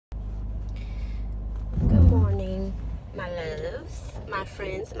my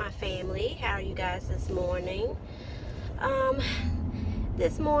friends, my family? How are you guys this morning?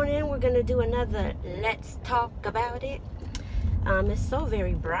 This morning we're gonna do another Let's Talk About It. It's so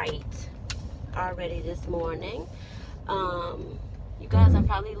very bright already this morning. You guys, I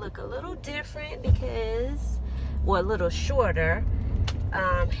probably look a little different because, or a little shorter.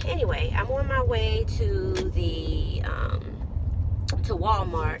 Anyway, I'm on my way to the to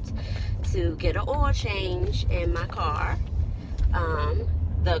Walmart to get an oil change in my car.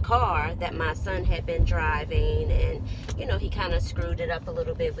 The car that my son had been driving, and you know, he kind of screwed it up a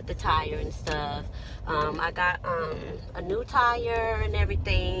little bit with the tire and stuff. I got a new tire and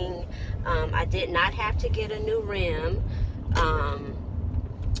everything. I did not have to get a new rim,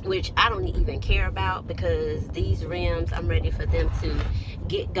 which I don't even care about, because these rims, I'm ready for them to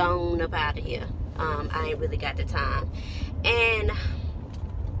get gone up out of here. I ain't really got the time. And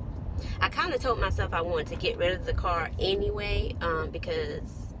I kind of told myself I wanted to get rid of the car anyway, because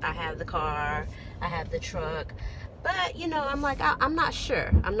I have the car, I have the truck. But, you know, I'm like, I'm not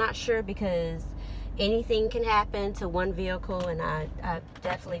sure. I'm not sure, because anything can happen to one vehicle, and I've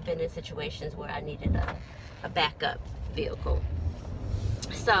definitely been in situations where I needed a backup vehicle.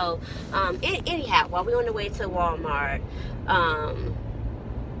 So, anyhow, while we're on the way to Walmart,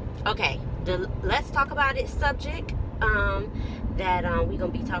 okay, the Let's Talk About It subject that we're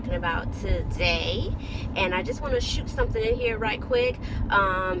going to be talking about today. And I just want to shoot something in here right quick.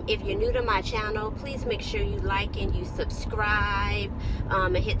 If you're new to my channel, please make sure you like and you subscribe,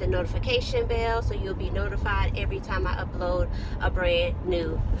 and hit the notification bell so you'll be notified every time I upload a brand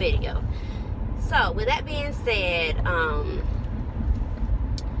new video. So, with that being said,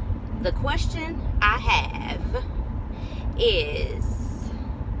 the question I have is,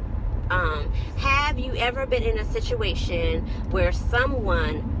 have you ever been in a situation where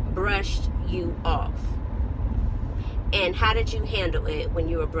someone brushed you off? And how did you handle it when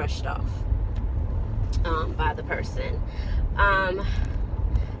you were brushed off by the person? I'm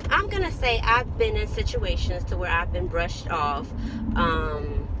gonna say I've been in situations to where I've been brushed off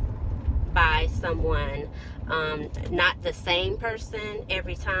by someone. Not the same person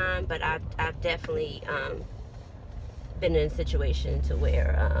every time, but I've definitely been in a situation to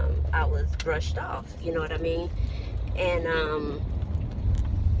where I was brushed off, you know what I mean? And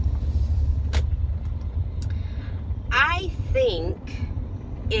I think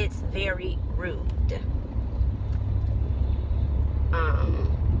it's very rude.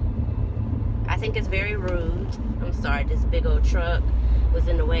 I think it's very rude. I'm sorry, this big old truck was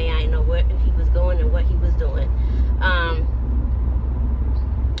in the way. I didn't know where he was going and what he was doing.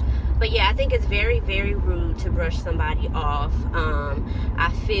 But yeah, I think it's very, very rude to brush somebody off.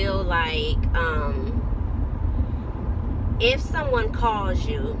 I feel like if someone calls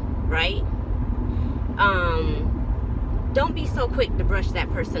you, right, don't be so quick to brush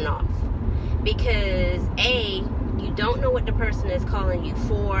that person off. Because A, you don't know what the person is calling you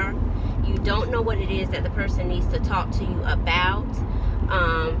for. You don't know what it is that the person needs to talk to you about.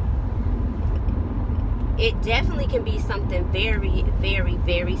 It definitely can be something very, very,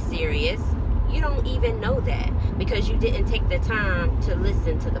 very serious. You don't even know that because you didn't take the time to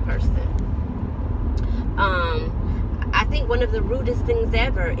listen to the person. I think one of the rudest things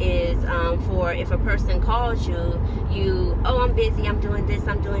ever is for if a person calls you, oh, I'm busy, I'm doing this,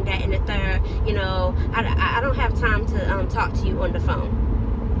 I'm doing that, and the third, you know, I don't have time to talk to you on the phone.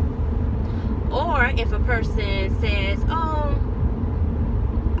 Or if a person says, oh,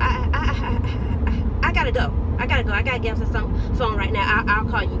 I gotta go. I gotta get off the phone right now. I'll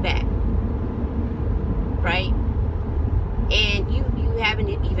call you back. Right? And you haven't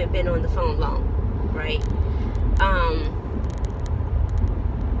even been on the phone long, right?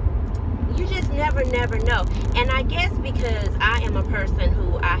 You just never know. And I guess because I am a person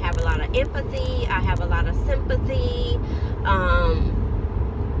who, I have a lot of empathy, I have a lot of sympathy,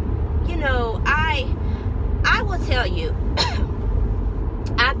 you know, I will tell you,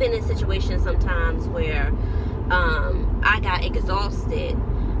 I've been in situations sometimes where I got exhausted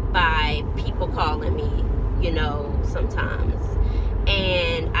by people calling me, you know, sometimes.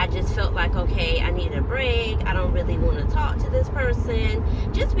 And I just felt like, okay, I need a break. I don't really want to talk to this person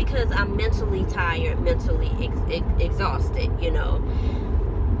just because I'm mentally tired, mentally exhausted, you know.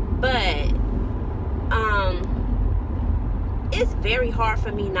 But it's very hard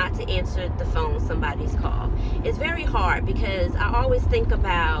for me not to answer the phone, somebody's call. It's very hard because I always think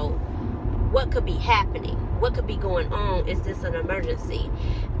about what could be happening, what could be going on. Is this an emergency?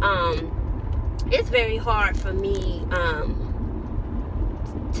 It's very hard for me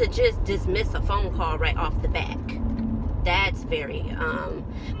to just dismiss a phone call right off the back, That's very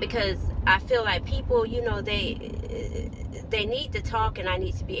because I feel like people, you know, they need to talk, and I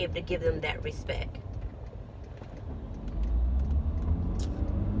need to be able to give them that respect.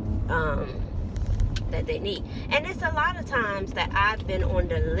 That they need. And it's a lot of times that I've been on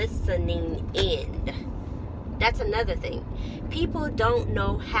the listening end. That's another thing. People don't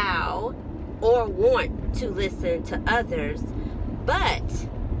know how or want to listen to others, but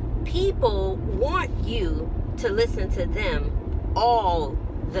people want you to listen to them all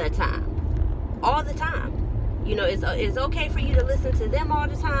the time. All the time. You know, it's okay for you to listen to them all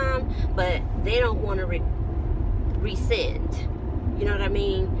the time, but they don't want to rescind, you know what I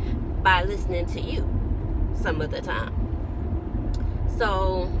mean, by listening to you some of the time.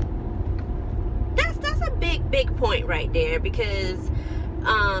 So that's a big point right there, because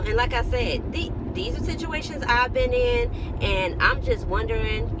and like I said, these are situations I've been in, and I'm just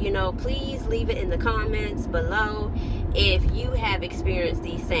wondering, you know, please leave it in the comments below if you have experienced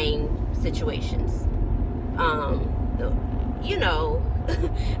these same situations. You know,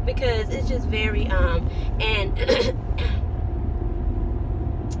 because it's just very and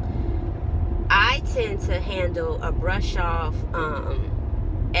I tend to handle a brush off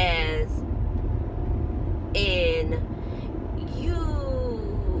as in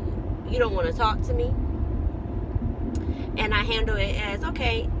you don't want to talk to me, and I handle it as,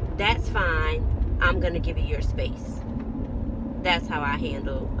 okay, that's fine, I'm gonna give you your space. That's how I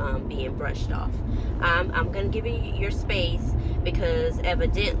handle being brushed off. I'm gonna give you your space because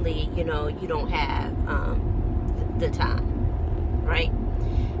evidently, you know, you don't have the time, right?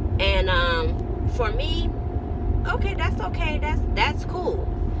 And for me, okay, that's cool.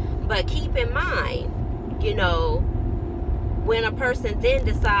 But keep in mind, you know, when a person then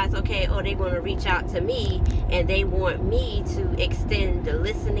decides, okay, oh, they're going to reach out to me and they want me to extend the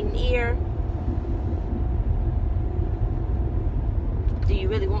listening ear, do you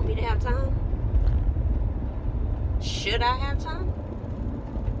really want me to have time? Should I have time?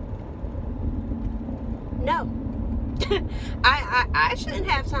 No. I shouldn't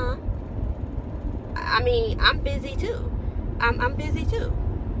have time. I mean, I'm busy too. I'm busy too.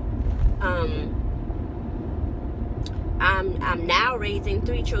 I'm now raising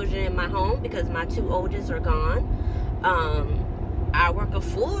 3 children in my home because my 2 oldest are gone. I work a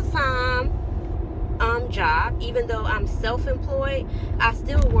full-time job. Even though I'm self-employed, I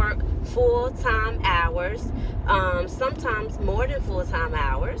still work full-time hours, sometimes more than full-time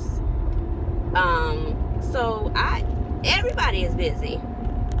hours. So everybody is busy.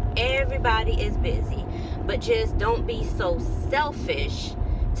 Everybody is busy. But just don't be so selfish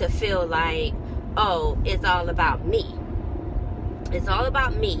to feel like, oh, it's all about me. It's all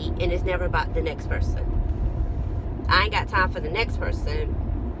about me, and it's never about the next person. I ain't got time for the next person.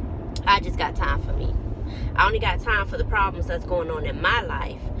 I just got time for me. I only got time for the problems that's going on in my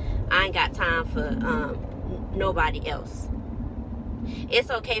life. I ain't got time for nobody else. It's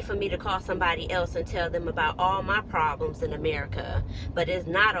okay for me to call somebody else and tell them about all my problems in America, but it's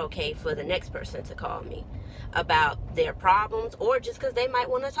not okay for the next person to call me about their problems, or just because they might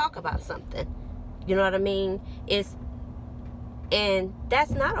want to talk about something. You know what I mean? And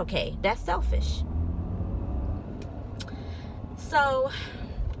that's not okay. That's selfish. So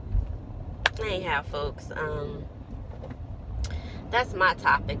anyhow, folks, that's my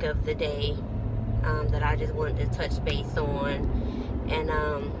topic of the day, that I just wanted to touch base on. And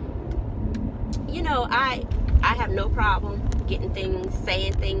you know, I have no problem getting things,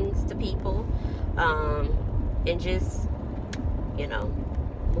 saying things to people, and just, you know,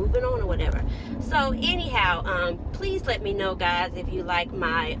 moving on or whatever. So anyhow, please let me know, guys, if you like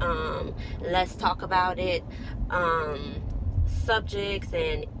my let's talk about it subjects,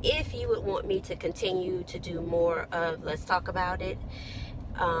 and if you would want me to continue to do more of let's talk about it.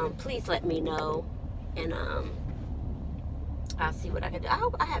 Please let me know, and I'll see what I can do. I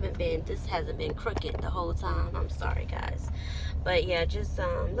hope this hasn't been crooked the whole time. I'm sorry, guys. But yeah, just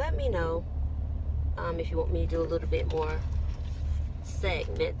let me know if you want me to do a little bit more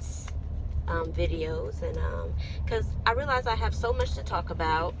segments, videos, and because I realize I have so much to talk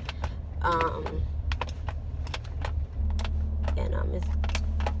about, and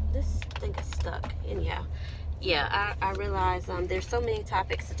this thing is stuck. Anyhow, yeah, I realize there's so many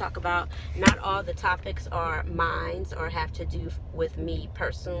topics to talk about. Not all the topics are mine or have to do with me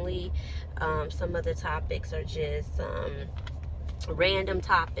personally. Some of the topics are just random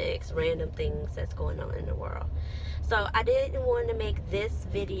topics, random things that's going on in the world. So I didn't want to make this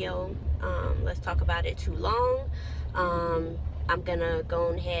video, let's talk about it, too long. I'm gonna go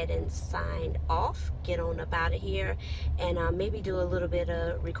ahead and sign off, get on up out of here, and maybe do a little bit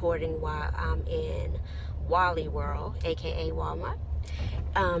of recording while I'm in Wally World, aka Walmart.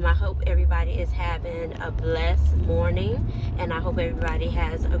 I hope everybody is having a blessed morning, and I hope everybody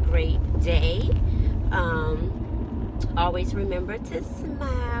has a great day. Always remember to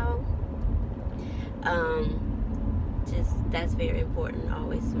smile. That's very important.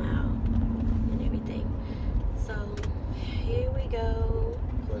 Always smile and everything. So here we go,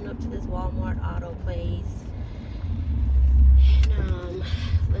 pulling up to this Walmart auto place, and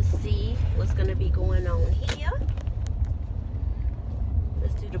let's see what's gonna be going on here.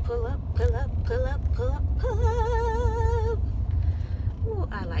 Let's do the pull up, pull up, pull up, pull up, pull up. Oh,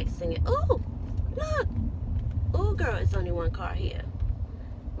 I like singing. Oh, look. Oh, girl, it's only one car here.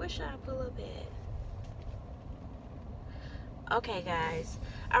 Where should I pull up at? Okay, guys.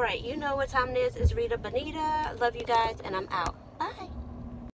 All right, you know what time it is. It's Rita Bonita. Love you guys, and I'm out. Bye.